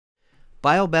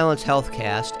BioBalance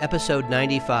Healthcast, Episode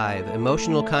 95,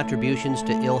 Emotional Contributions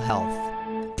to Ill Health.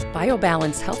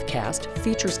 BioBalance Healthcast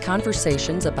features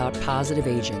conversations about positive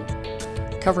aging,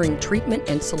 covering treatment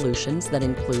and solutions that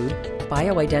include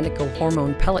bioidentical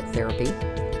hormone pellet therapy,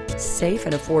 safe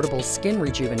and affordable skin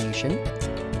rejuvenation,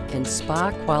 and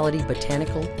spa-quality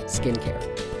botanical skincare.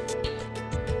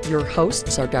 Your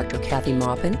hosts are Dr. Kathy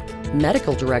Maupin,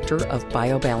 Medical Director of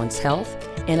BioBalance Health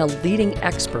and a leading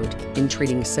expert in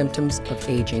treating symptoms of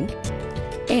aging,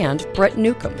 and Brett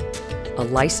Newcomb, a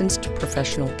licensed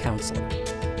professional counselor.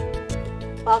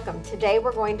 Welcome. Today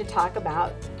we're going to talk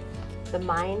about the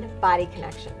mind-body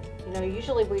connection. You know,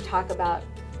 usually we talk about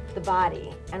the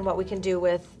body and what we can do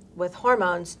with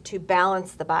hormones to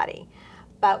balance the body.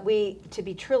 But to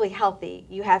be truly healthy,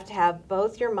 you have to have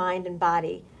both your mind and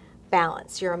body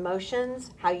balance. Your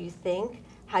emotions, how you think,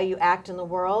 how you act in the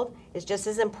world is just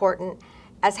as important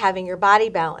as having your body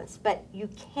balanced. But you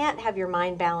can't have your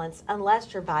mind balanced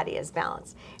unless your body is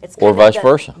balanced. It's kind or vice of the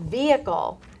versa.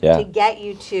 Vehicle Yeah. to get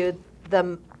you to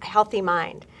the healthy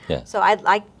mind. Yeah. So I'd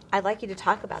like you to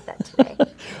talk about that today.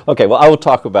 Okay, well, I will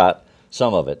talk about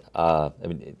some of it.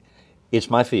 It's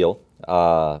my field,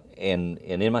 and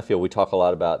in my field, we talk a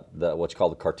lot about what's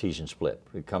called the Cartesian split.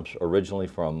 It comes originally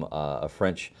from a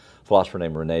French philosopher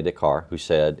named René Descartes, who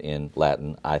said in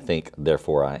Latin, "I think,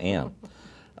 therefore I am."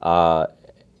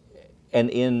 And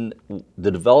in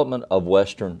the development of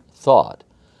Western thought,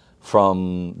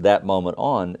 from that moment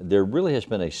on, there really has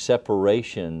been a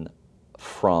separation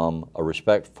from a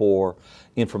respect for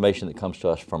information that comes to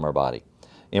us from our body,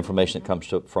 information that comes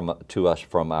to us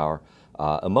from our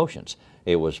emotions.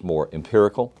 It was more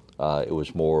empirical. It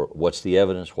was more, what's the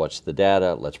evidence, what's the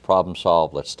data, let's problem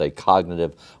solve, let's stay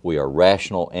cognitive. We are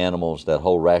rational animals, that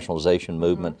whole rationalization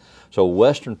movement. So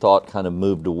Western thought kind of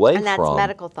moved away And that's from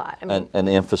medical thought. I mean, an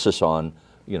emphasis on,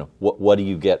 you know, what do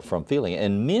you get from feeling?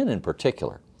 And men in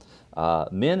particular,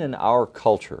 men in our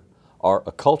culture are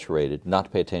acculturated not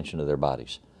to pay attention to their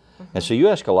bodies. And so you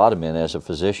ask a lot of men as a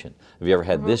physician, have you ever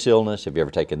had this illness? Have you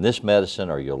ever taken this medicine?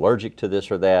 Are you allergic to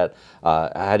this or that?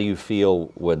 How do you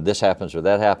feel when this happens or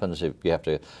that happens? If you have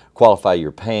to qualify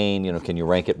your pain, you know, can you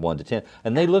rank it 1 to 10?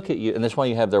 And they look at you, and that's why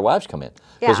you have their wives come in.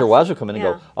 Because their wives will come in and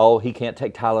go, oh, he can't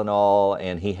take Tylenol,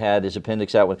 and he had his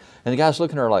appendix out. And the guy's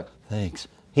looking at her like, thanks.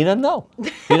 He doesn't know.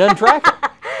 He doesn't track it.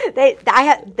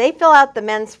 They fill out the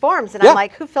men's forms, and I'm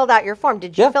like, who filled out your form?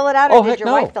 Did you fill it out, or did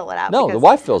your wife fill it out? No, the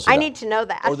wife fills it out. I need to know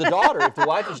that. Or the daughter. If the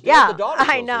wife is dead, the daughter fills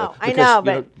I know, it out. I know,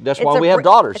 but that's why we have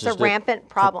daughters. It's a rampant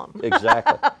problem.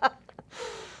 Exactly.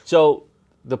 So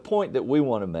the point that we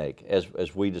want to make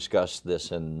as we discuss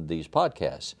this in these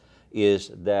podcasts is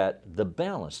that the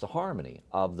balance, the harmony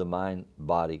of the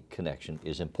mind-body connection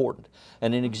is important.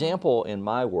 And an example in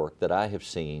my work that I have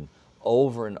seen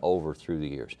over and over through the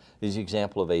years is the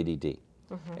example of ADD,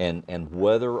 and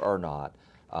whether or not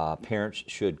parents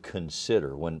should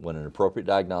consider, when an appropriate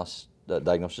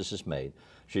diagnosis is made,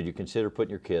 should you consider putting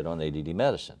your kid on ADD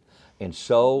medicine. And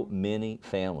so many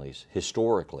families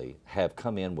historically have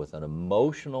come in with an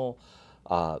emotionally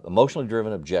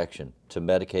driven objection to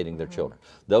medicating their children.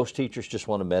 Those teachers just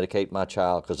want to medicate my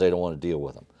child because they don't want to deal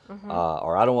with them.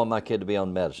 Or I don't want my kid to be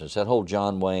on medicine. It's that whole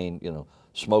John Wayne, you know,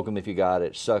 smoke them if you got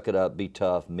it, suck it up, be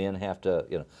tough. Men have to,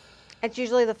 you know. It's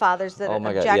usually the fathers that object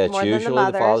more than the mothers. Yeah, it's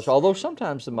usually the fathers, although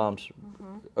sometimes the moms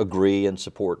agree and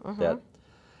support that.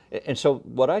 And so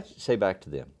what I say back to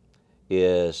them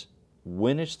is,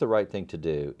 when it's the right thing to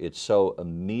do, it's so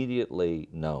immediately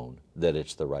known that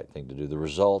it's the right thing to do. The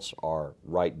results are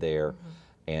right there,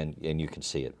 and you can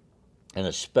see it. And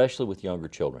especially with younger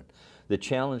children. The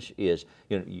challenge is,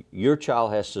 you know, your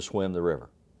child has to swim the river.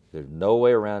 There's no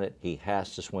way around it. He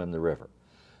has to swim the river.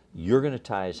 You're going to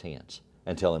tie his hands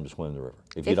and tell him to swim the river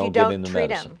if you don't give him the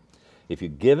medicine. If you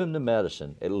give him the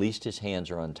medicine, at least his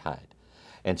hands are untied.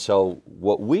 And so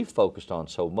what we've focused on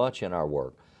so much in our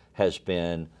work has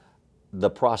been the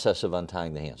process of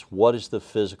untying the hands. What is the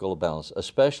physical balance,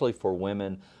 especially for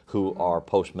women who are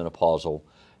postmenopausal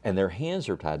and their hands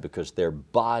are tied because their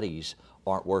bodies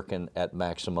aren't working at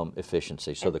maximum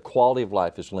efficiency. So the quality of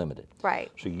life is limited.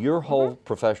 Right. So your whole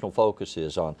professional focus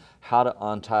is on how to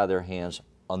untie their hands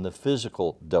on the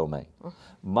physical domain.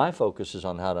 My focus is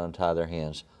on how to untie their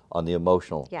hands on the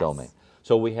emotional domain.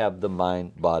 So we have the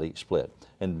mind-body split,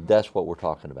 and that's what we're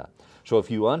talking about. So if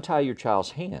you untie your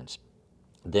child's hands,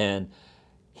 then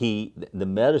the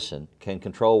medicine can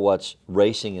control what's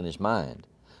racing in his mind,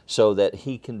 so that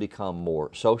he can become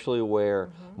more socially aware,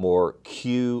 more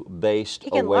cue-based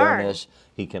awareness.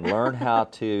 He can learn how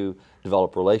to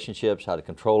develop relationships, how to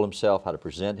control himself, how to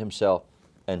present himself,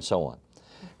 and so on.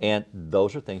 And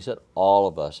those are things that all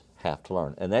of us have to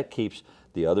learn. And that keeps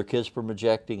the other kids from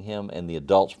rejecting him, and the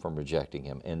adults from rejecting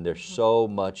him. And there's so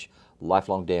much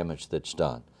lifelong damage that's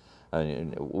done. I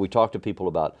mean, we talk to people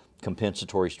about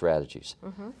compensatory strategies.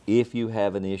 If you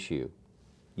have an issue,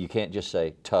 you can't just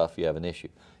say, tough, you have an issue.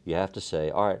 You have to say,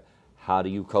 all right, how do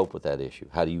you cope with that issue?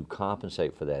 How do you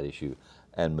compensate for that issue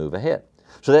and move ahead?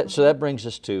 So that brings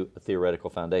us to a theoretical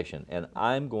foundation. And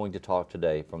I'm going to talk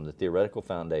today from the theoretical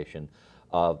foundation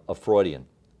of a Freudian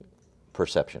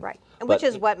perception. Right, and which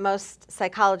is what most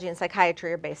psychology and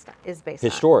psychiatry are based on.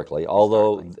 Historically,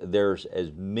 although there's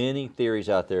as many theories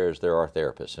out there as there are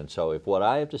therapists. And so if what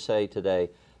I have to say today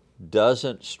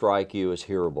doesn't strike you as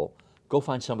hearable, go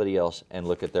find somebody else and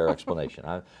look at their explanation.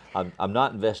 I'm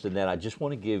not invested in that. I just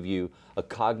want to give you a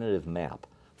cognitive map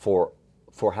for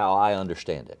how I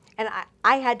understand it. And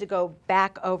I had to go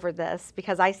back over this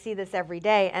because I see this every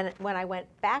day. And when I went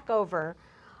back over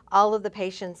all of the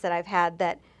patients that I've had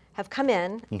that have come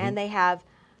in and they have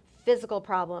physical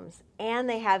problems and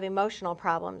they have emotional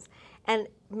problems and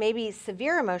maybe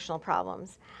severe emotional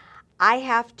problems, I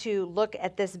have to look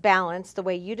at this balance the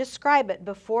way you describe it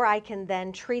before I can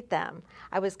then treat them.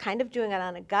 I was kind of doing it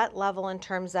on a gut level in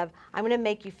terms of, I'm going to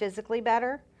make you physically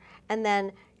better, and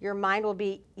then your mind will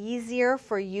be easier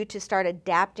for you to start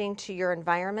adapting to your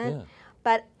environment. Yeah.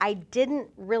 But I didn't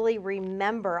really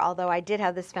remember, although I did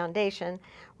have this foundation,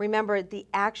 remember the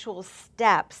actual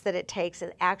steps that it takes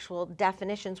and actual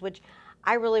definitions, which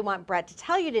I really want Brett to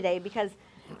tell you today, because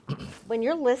when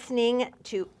you're listening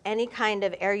to any kind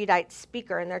of erudite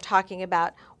speaker and they're talking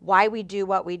about why we do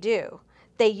what we do,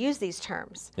 they use these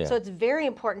terms. Yeah. So it's very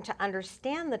important to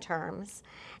understand the terms,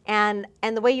 and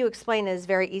the way you explain it is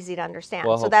very easy to understand.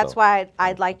 Well, I so hope that's so. why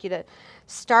I'd like you to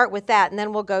start with that, and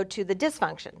then we'll go to the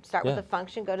dysfunction. Start with Yeah. the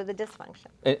function, go to the dysfunction.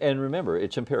 And remember,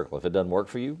 it's empirical. If it doesn't work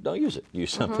for you, don't use it.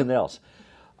 Use something else.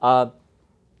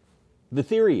 The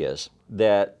theory is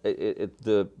that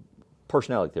the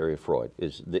personality theory of Freud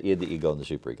is the id, the ego, and the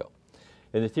superego.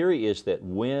 And the theory is that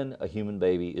when a human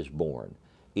baby is born,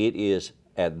 it is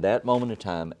at that moment in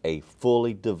time a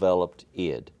fully developed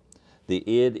id. The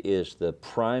id is the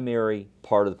primary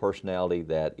part of the personality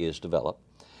that is developed,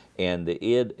 and the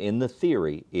id in the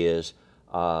theory is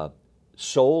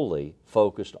solely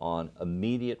focused on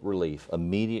immediate relief,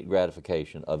 immediate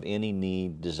gratification of any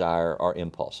need, desire, or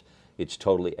impulse. It's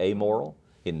totally amoral.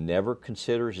 It never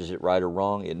considers, is it right or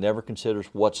wrong? It never considers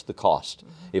what's the cost.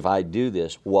 If I do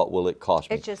this, what will it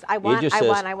cost me? It's just, I want, it just I says,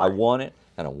 want. I want it,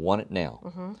 and I want it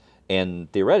now.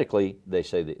 And theoretically, they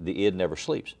say that the id never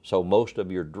sleeps. So most of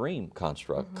your dream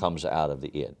construct comes out of the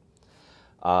id.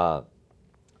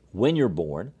 When you're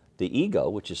born, the ego,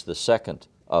 which is the second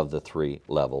of the three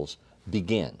levels,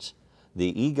 begins.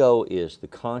 The ego is the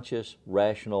conscious,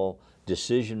 rational,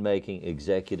 decision-making,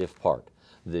 executive part.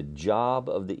 The job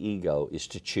of the ego is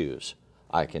to choose.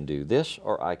 I can do this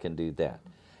or I can do that.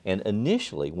 And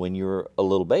initially, when you're a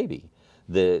little baby,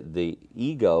 the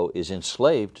ego is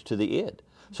enslaved to the id.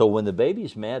 So when the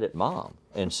baby's mad at mom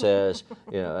and says,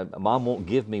 you know, mom won't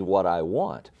give me what I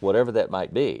want, whatever that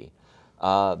might be,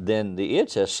 then the id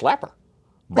says, slap her,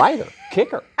 bite her,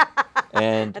 kick her.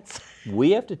 And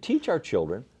we have to teach our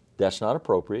children that's not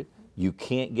appropriate. You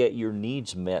can't get your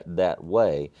needs met that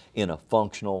way in a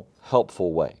functional,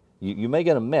 helpful way. You may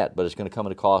get them met, but it's going to come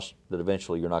at a cost that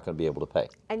eventually you're not going to be able to pay.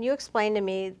 And you explained to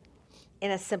me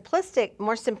in a simplistic,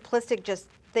 more simplistic just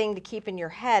thing to keep in your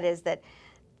head is that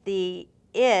the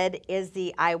id is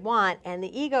the I want, and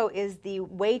the ego is the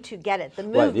way to get it, the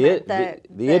movement. Right.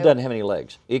 The id doesn't have any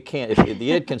legs. It can't. If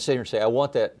the id can sit here and say, I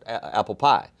want that apple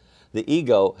pie, the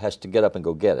ego has to get up and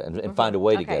go get it and find a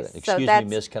way to get it. Excuse me,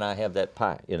 miss, can I have that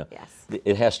pie? You know, yes.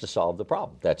 It has to solve the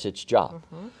problem. That's its job.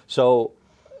 So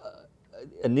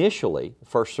initially,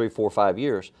 first 3, 4, 5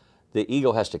 years, the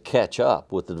ego has to catch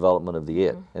up with the development of the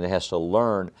id, and it has to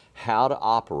learn how to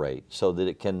operate so that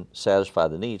it can satisfy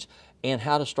the needs and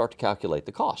how to start to calculate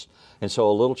the cost. And so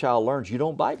a little child learns you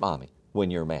don't bite mommy when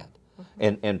you're mad.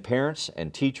 And parents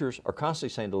and teachers are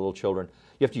constantly saying to little children,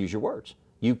 you have to use your words.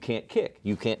 You can't kick,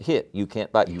 you can't hit, you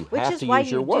can't bite. You have to use your words.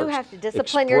 Which is why you do have to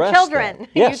discipline your children.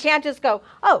 Yes. You can't just go,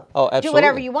 do absolutely.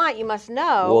 whatever you want. You must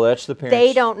know. Well, that's the parents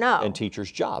they don't know. and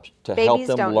teachers' jobs, to Babies help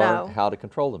them don't learn know. how to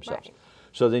control themselves. Right.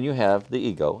 So then you have the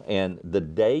ego, and the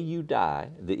day you die,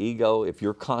 the ego, if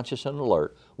you're conscious and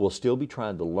alert, will still be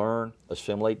trying to learn,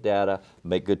 assimilate data,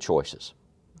 make good choices.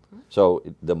 So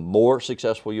the more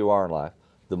successful you are in life,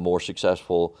 the more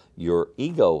successful your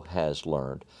ego has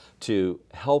learned to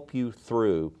help you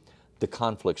through the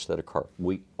conflicts that occur.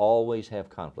 We always have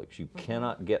conflicts. You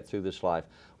cannot get through this life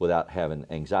without having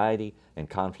anxiety and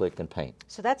conflict and pain.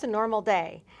 So that's a normal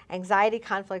day. Anxiety,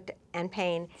 conflict, and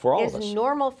pain For all is of us.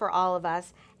 normal for all of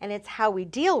us, and it's how we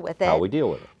deal with it. How we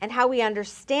deal with it. And how we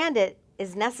understand it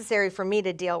is necessary for me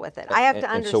to deal with it. I have to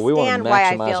And understand so we want to why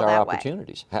I maximize feel our that way.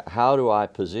 opportunities. How do I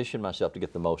position myself to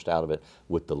get the most out of it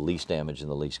with the least damage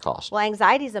and the least cost? Well,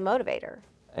 anxiety is a motivator.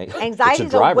 It's Anxiety a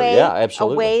is driver. a Yeah,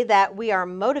 absolutely. way that we are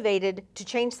motivated to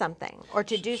change something or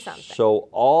to do something. So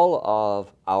all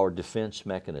of our defense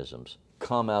mechanisms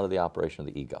come out of the operation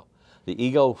of the ego. The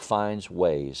ego finds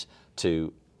ways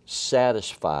to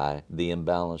satisfy the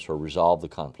imbalance or resolve the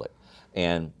conflict.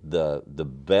 And the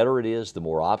better it is, the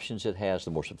more options it has,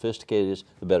 the more sophisticated it is,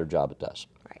 the better job it does.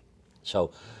 Right.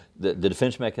 So the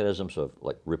defense mechanisms of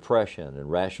like repression and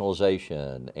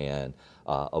rationalization and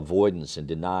avoidance and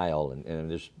denial and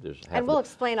there's half And we'll of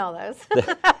explain all those.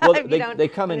 well, if you don't they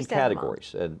come in understand them all.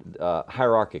 categories and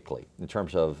hierarchically in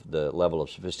terms of the level of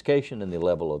sophistication and the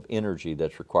level of energy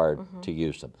that's required to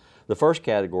use them. The first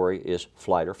category is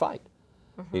flight or fight.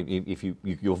 If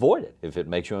you avoid it, if it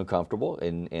makes you uncomfortable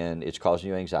and it's causing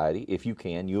you anxiety, if you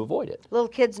can, you avoid it. Little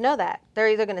kids know that. They're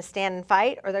either going to stand and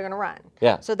fight or they're going to run.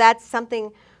 Yeah. So that's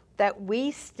something that we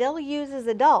still use as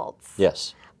adults.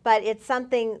 Yes. But it's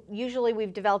something, usually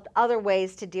we've developed other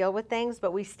ways to deal with things,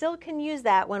 but we still can use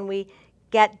that when we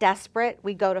get desperate,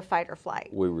 we go to fight or flight.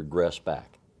 We regress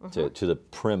back to the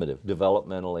primitive,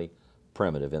 developmentally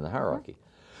primitive in the hierarchy.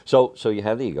 So you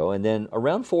have the ego, and then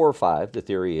around 4 or 5, the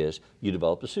theory is you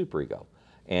develop a superego.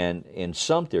 And in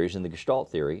some theories, in the Gestalt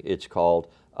theory, it's called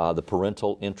the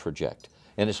parental introject.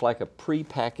 And it's like a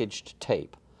prepackaged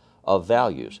tape of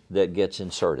values that gets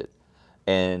inserted.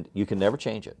 And you can never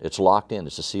change it. It's locked in.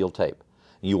 It's a sealed tape.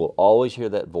 You will always hear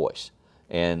that voice.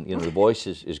 And you know the voice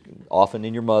is often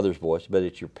in your mother's voice, but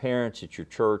it's your parents, it's your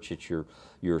church, it's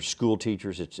your school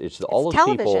teachers, it's all those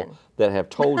people television. that have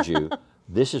told you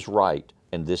this is right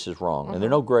and this is wrong. And there are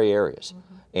no gray areas.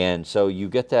 And so you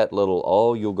get that little,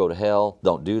 oh, you'll go to hell,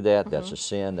 don't do that, that's a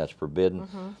sin, that's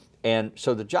forbidden. And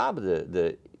so the job of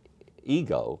the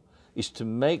ego is to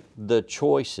make the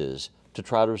choices to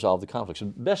try to resolve the conflicts. The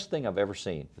best thing I've ever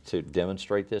seen to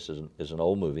demonstrate this is an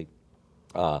old movie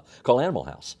called Animal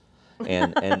House.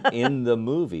 And in the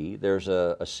movie, there's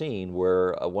a scene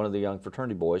where one of the young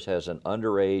fraternity boys has an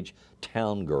underage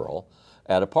town girl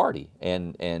at a party,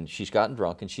 and she's gotten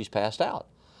drunk and she's passed out.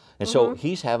 And so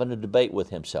he's having a debate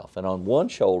with himself. And on one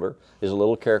shoulder is a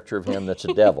little character of him that's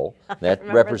a devil. That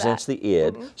represents the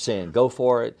id, saying, go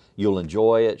for it, you'll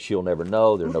enjoy it, she'll never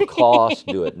know, there's no cost,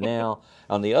 do it now.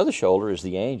 On the other shoulder is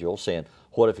the angel saying,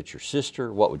 what if it's your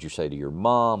sister? What would you say to your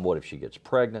mom? What if she gets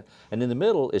pregnant? And in the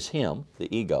middle is him,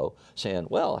 the ego, saying,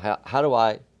 well, how do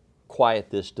I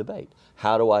quiet this debate?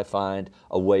 How do I find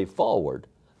a way forward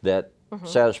that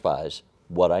satisfies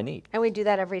what I need? And we do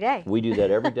that every day. We do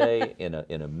that every day in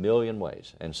a million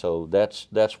ways. And so that's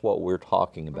what we're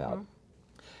talking about.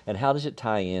 And how does it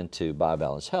tie into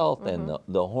BioBalance Health and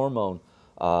the hormone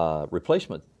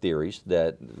replacement theories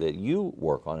that you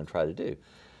work on and try to do?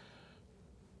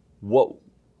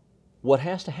 What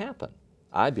has to happen,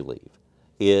 I believe,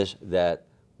 is that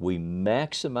we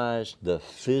maximize the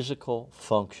physical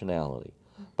functionality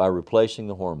by replacing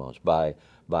the hormones, by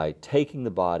taking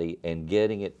the body and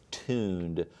getting it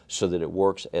tuned so that it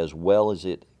works as well as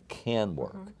it can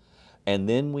work. And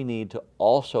then we need to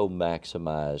also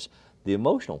maximize the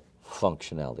emotional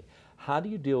functionality. How do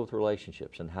you deal with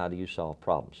relationships and how do you solve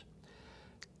problems?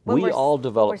 When We all when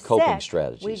develop we're coping sick,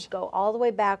 strategies. We go all the way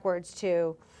backwards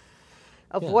to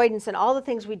avoidance and all the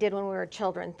things we did when we were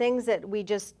children, things that we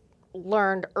just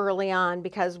learned early on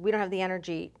because we don't have the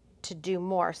energy to do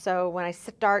more. So when I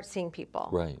start seeing people,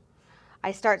 Right.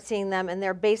 I start seeing them and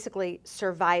they're basically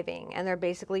surviving and they're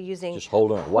basically using Just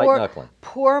holding on, white knuckling.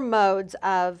 poor modes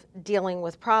of dealing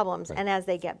with problems. And as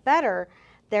they get better,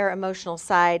 their emotional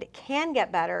side can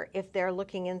get better if they're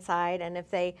looking inside and if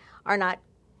they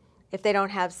don't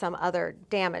have some other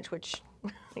damage, which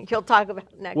you'll talk about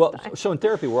next time. So in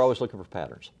therapy, we're always looking for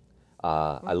patterns.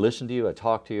 I listen to you, I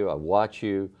talk to you, I watch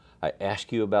you, I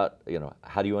ask you about,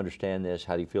 how do you understand this?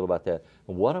 How do you feel about that?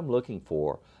 And what I'm looking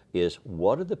for is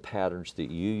what are the patterns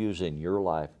that you use in your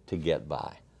life to get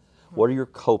by? What are your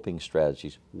coping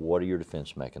strategies? What are your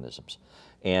defense mechanisms?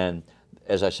 And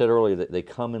as I said earlier, they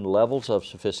come in levels of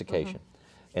sophistication.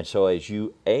 And so as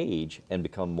you age and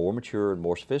become more mature and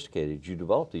more sophisticated, you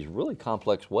develop these really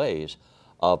complex ways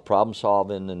of problem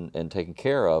solving and taking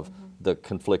care of the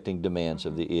conflicting demands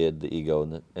of the id, the ego,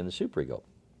 and the superego.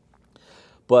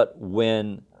 But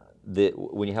when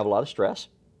you have a lot of stress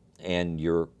and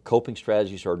your coping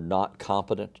strategies are not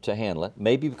competent to handle it,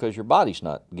 maybe because your body's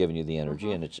not giving you the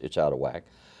energy and it's out of whack,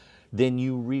 then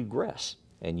you regress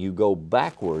and you go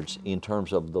backwards in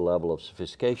terms of the level of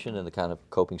sophistication and the kind of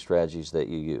coping strategies that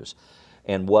you use.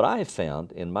 And what I have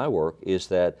found in my work is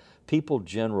that people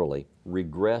generally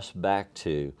regress back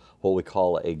to what we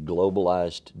call a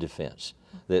globalized defense.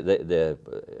 We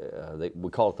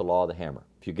call it the law of the hammer.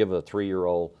 If you give a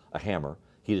 3-year-old a hammer,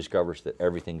 he discovers that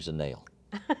everything's a nail.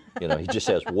 You know, he just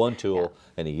has one tool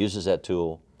and he uses that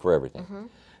tool for everything.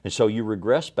 And so you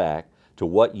regress back to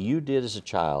what you did as a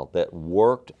child that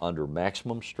worked under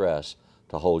maximum stress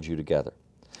to hold you together.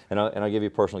 And I'll give you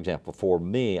a personal example. For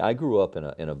me, I grew up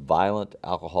in a violent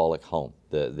alcoholic home.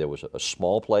 There was a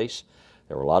small place,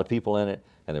 there were a lot of people in it,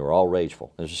 and they were all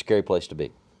rageful. It was a scary place to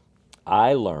be.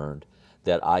 I learned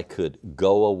that I could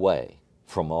go away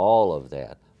from all of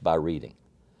that by reading.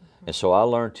 And so I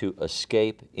learned to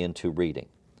escape into reading.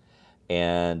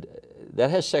 And that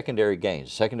has secondary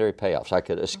gains, secondary payoffs. I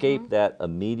could escape that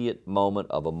immediate moment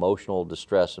of emotional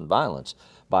distress and violence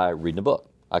by reading a book.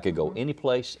 I could go any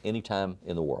place, anytime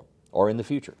in the world, or in the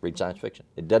future, read science fiction.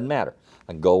 It doesn't matter.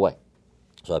 I can go away.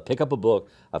 So I pick up a book,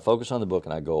 I focus on the book,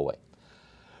 and I go away.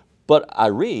 But I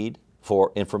read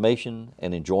for information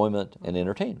and enjoyment and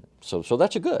entertainment. So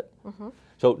that's a good.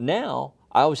 So now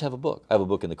I always have a book. I have a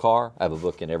book in the car. I have a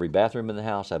book in every bathroom in the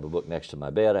house. I have a book next to my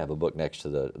bed. I have a book next to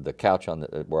the couch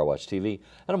where I watch TV.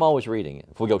 And I'm always reading.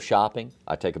 If we go shopping,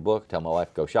 I take a book, tell my wife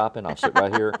to go shopping. I'll sit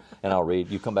right here and I'll read.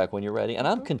 You come back when you're ready. And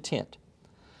I'm content.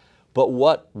 But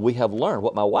what we have learned,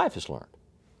 what my wife has learned,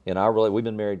 we've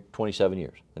been married 27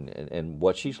 years. And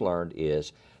what she's learned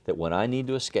is that when I need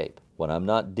to escape, when I'm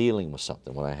not dealing with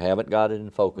something, when I haven't got it in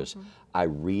focus, I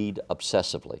read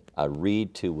obsessively. I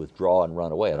read to withdraw and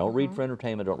run away. I don't read for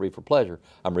entertainment, I don't read for pleasure.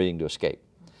 I'm reading to escape.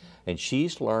 And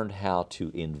she's learned how to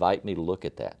invite me to look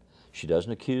at that. She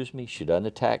doesn't accuse me. She doesn't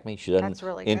attack me. She doesn't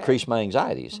increase my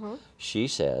anxieties. She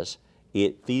says,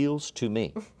 it feels to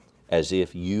me as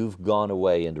if you've gone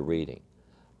away into reading.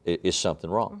 Is something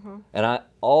wrong? And I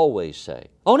always say,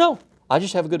 oh no, I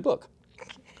just have a good book.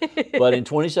 But in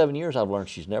 27 years, I've learned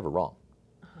she's never wrong.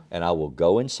 And I will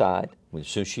go inside. As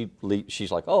soon as she leaves,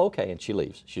 she's like, oh, okay, and she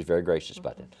leaves. She's very gracious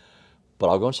about that. But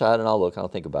I'll go inside and I'll look, I'll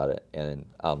think about it, and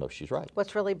I'll know she's right.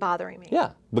 What's really bothering me?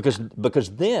 Yeah, because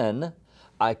then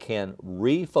I can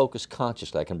refocus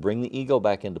consciously. I can bring the ego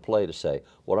back into play to say,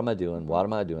 what am I doing? What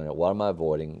am I doing? What am I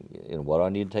avoiding? What do I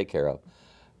need to take care of?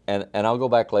 And I'll go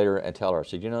back later and tell her, I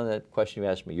said, you know that question you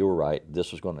asked me, you were right.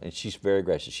 This was going to, and she's very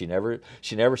gracious. She never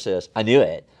says, I knew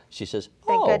it. She says,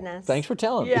 thank goodness. Thanks for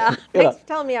telling me. Yeah, thanks for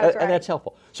telling me I was right. And that's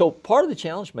helpful. So part of the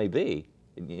challenge may be,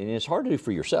 and it's hard to do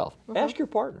for yourself, ask your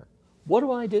partner, what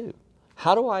do I do?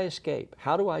 How do I escape?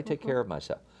 How do I take care of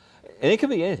myself? And it could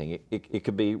be anything. It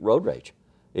could be road rage.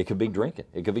 It could be drinking.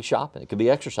 It could be shopping. It could be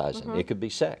exercising. It could be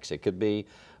sex. It could be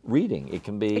reading. It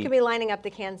could be lining up the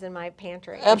cans in my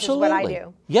pantry. Absolutely. Which is what I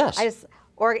do. Yes.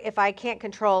 Or if I can't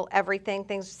control everything,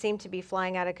 things seem to be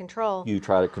flying out of control. You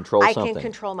try to control something. I can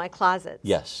control my closets.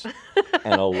 Yes.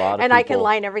 And a lot of and people, I can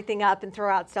line everything up and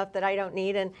throw out stuff that I don't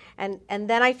need, and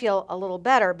then I feel a little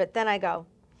better. But then I go,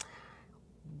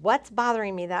 what's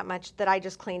bothering me that much that I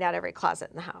just cleaned out every closet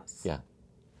in the house? Yeah.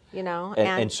 You know,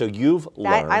 and so you've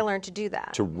learned. I learned to do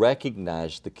that. To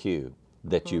recognize the cue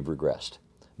that you've regressed,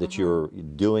 that you're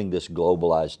doing this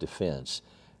globalized defense.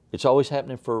 It's always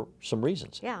happening for some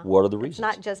reasons. Yeah. What are the reasons?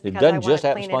 It's not just because it doesn't I just want to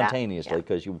happen clean it up. spontaneously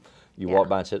because you walk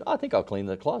by and said, oh, I think I'll clean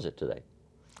the closet today.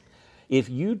 If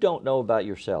you don't know about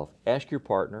yourself, ask your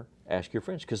partner, ask your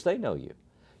friends, because they know you.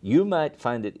 You might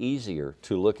find it easier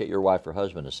to look at your wife or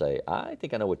husband and say, I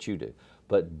think I know what you do,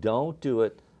 but don't do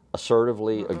it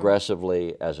assertively,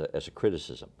 aggressively as a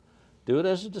criticism. Do it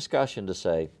as a discussion to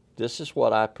say, this is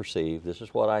what I perceive, this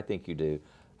is what I think you do.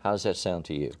 How does that sound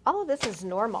to you? All of this is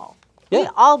normal. Yeah.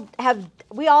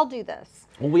 We all do this.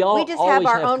 Well, we just have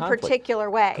our own conflict. particular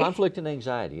way. Conflict and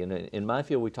anxiety. And in my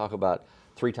field, we talk about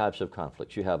 3 types of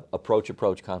conflicts. You have approach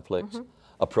conflicts,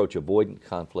 approach avoidant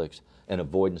conflicts, and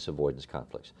avoidance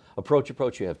conflicts.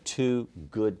 Approach, you have 2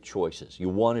 good choices. You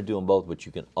want to do them both, but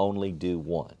you can only do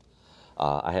one.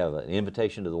 I have an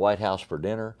invitation to the White House for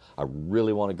dinner. I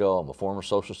really want to go. I'm a former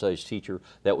social studies teacher.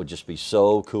 That would just be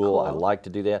so cool. I like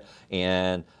to do that.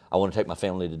 And I want to take my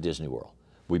family to Disney World.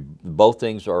 Both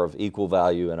things are of equal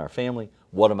value in our family.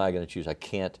 What am I going to choose? I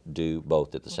can't do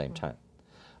both at the same time.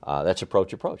 That's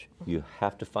approach. You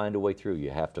have to find a way through.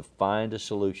 You have to find a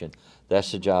solution.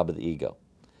 That's the job of the ego.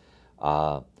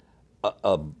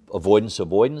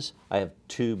 Avoidance, I have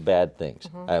 2 bad things.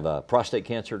 I have a prostate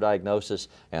cancer diagnosis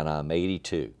and I'm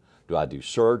 82. Do I do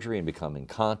surgery and become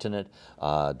incontinent?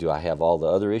 Do I have all the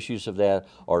other issues of that?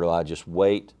 Or do I just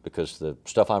wait, because the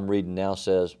stuff I'm reading now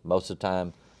says most of the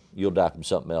time you'll die from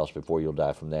something else before you'll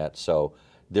die from that. So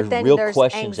there's real questions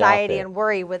out there. Anxiety and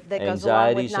worry that goes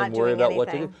along with not and worry doing about anything.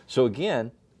 what to do. So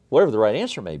again, whatever the right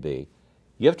answer may be,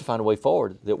 you have to find a way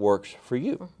forward that works for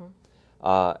you.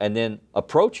 And then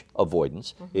approach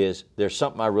avoidance is, there's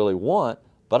something I really want,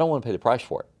 but I don't want to pay the price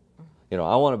for it. You know,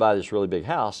 I want to buy this really big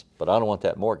house, but I don't want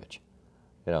that mortgage.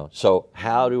 You know, so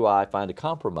how do I find a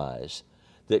compromise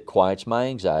that quiets my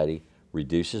anxiety,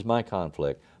 reduces my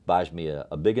conflict, buys me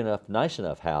a big enough, nice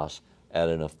enough house at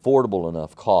an affordable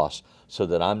enough cost, so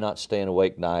that I'm not staying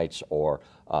awake nights or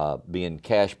being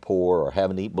cash poor or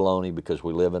having to eat bologna because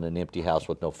we live in an empty house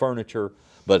with no furniture,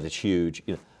 but it's huge.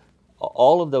 You know,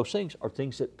 all of those things are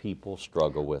things that people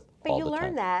struggle with all the time. But you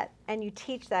learn that, and you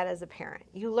teach that as a parent.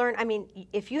 You learn, I mean,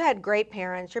 if you had great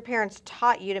parents, your parents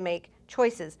taught you to make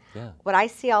choices. Yeah. What I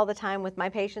see all the time with my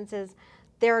patients is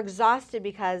they're exhausted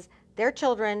because their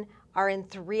children are in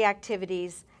 3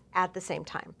 activities at the same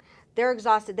time. They're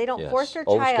exhausted. They don't Yes. force their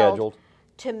Overscheduled. child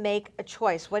to make a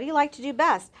choice. What do you like to do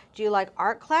best? Do you like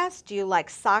art class? Do you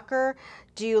like soccer?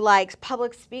 Do you like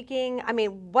public speaking? I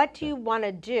mean, what do you want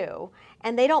to do?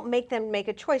 And they don't make them make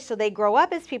a choice. So they grow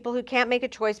up as people who can't make a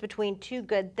choice between 2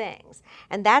 good things.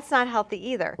 And that's not healthy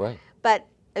either. Right. But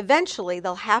eventually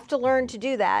they'll have to learn to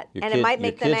do that, and it might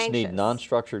make them anxious. Your kids need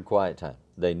non-structured quiet time.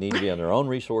 They need to be on their own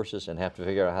resources and have to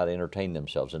figure out how to entertain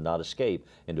themselves and not escape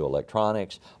into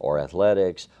electronics or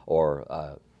athletics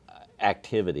or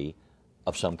activity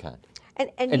of some kind.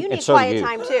 And you need so do quiet you.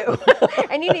 time too.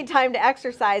 And you need time to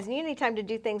exercise, and you need time to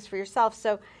do things for yourself.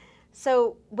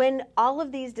 So when all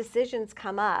of these decisions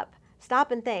come up,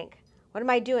 stop and think, what am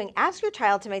I doing? Ask your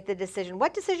child to make the decision.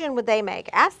 What decision would they make?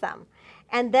 Ask them.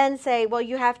 And then say, well,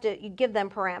 you give them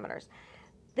parameters.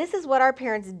 This is what our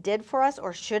parents did for us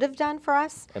or should have done for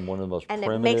us. And one of the most and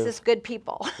primitive, it makes us good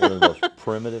people. one of the most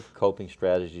primitive coping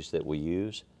strategies that we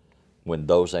use when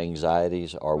those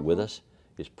anxieties are with us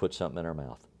is put something in our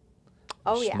mouth.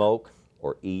 Oh, yeah. Smoke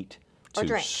or eat Or to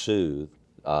drink. soothe,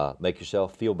 make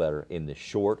yourself feel better in the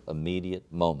short, immediate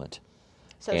moment.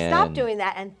 So stop And- doing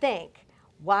that and think,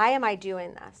 why am I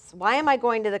doing this? Why am I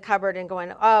going to the cupboard and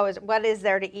going, oh, what is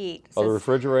there to eat? Or the Since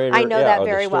refrigerator. I know yeah, that or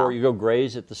very the store. well. You go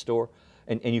graze at the store,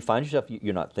 and you find yourself,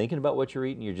 you're not thinking about what you're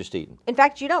eating, you're just eating. In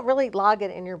fact, you don't really log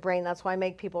it in your brain. That's why I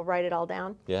make people write it all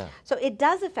down. Yeah. So it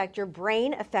does affect your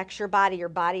brain, affects your body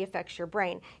affects your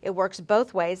brain. It works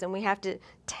both ways, and we have to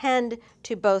tend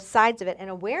to both sides of it. And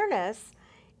awareness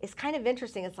is kind of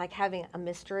interesting. It's like having a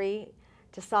mystery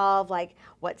to solve, like,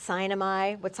 what sign am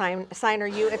I? What sign are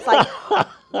you? It's like,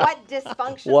 what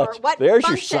dysfunction or what There's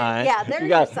function? your sign. Yeah, there's you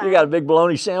got, your sign. You got a big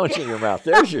bologna sandwich in your mouth.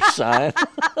 There's your sign.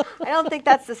 I don't think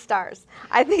that's the stars.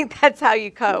 I think that's how you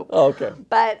cope. Oh, okay.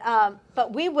 But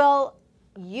we will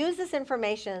use this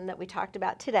information that we talked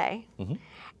about today,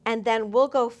 and then we'll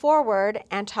go forward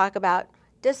and talk about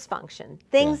dysfunction.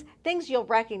 Things you'll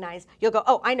recognize. You'll go,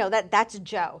 oh, I know that's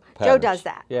Joe. Patterns. Joe does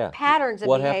that. Yeah. Patterns of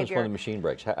what behavior. happens when the machine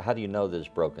breaks? How do you know that it's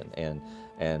broken?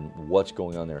 And what's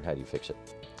going on there, and how do you fix it?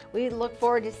 We look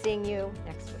forward to seeing you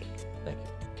next week. Thank you.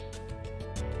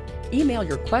 Email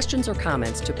your questions or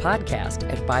comments to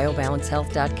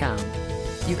podcast@biobalancehealth.com.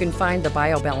 You can find the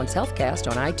BioBalance Healthcast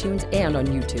on iTunes and on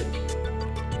YouTube.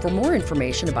 For more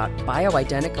information about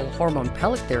bioidentical hormone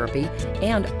pellet therapy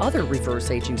and other reverse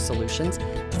aging solutions,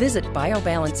 visit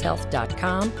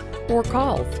biobalancehealth.com or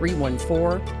call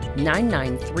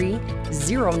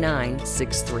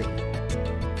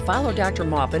 314-993-0963. Follow Dr.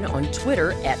 Maupin on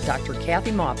Twitter at Dr.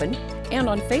 Kathy Maupin and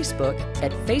on Facebook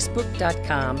at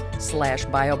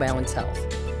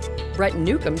facebook.com/biobalancehealth. Brett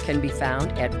Newcomb can be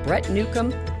found at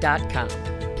brettnewcomb.com.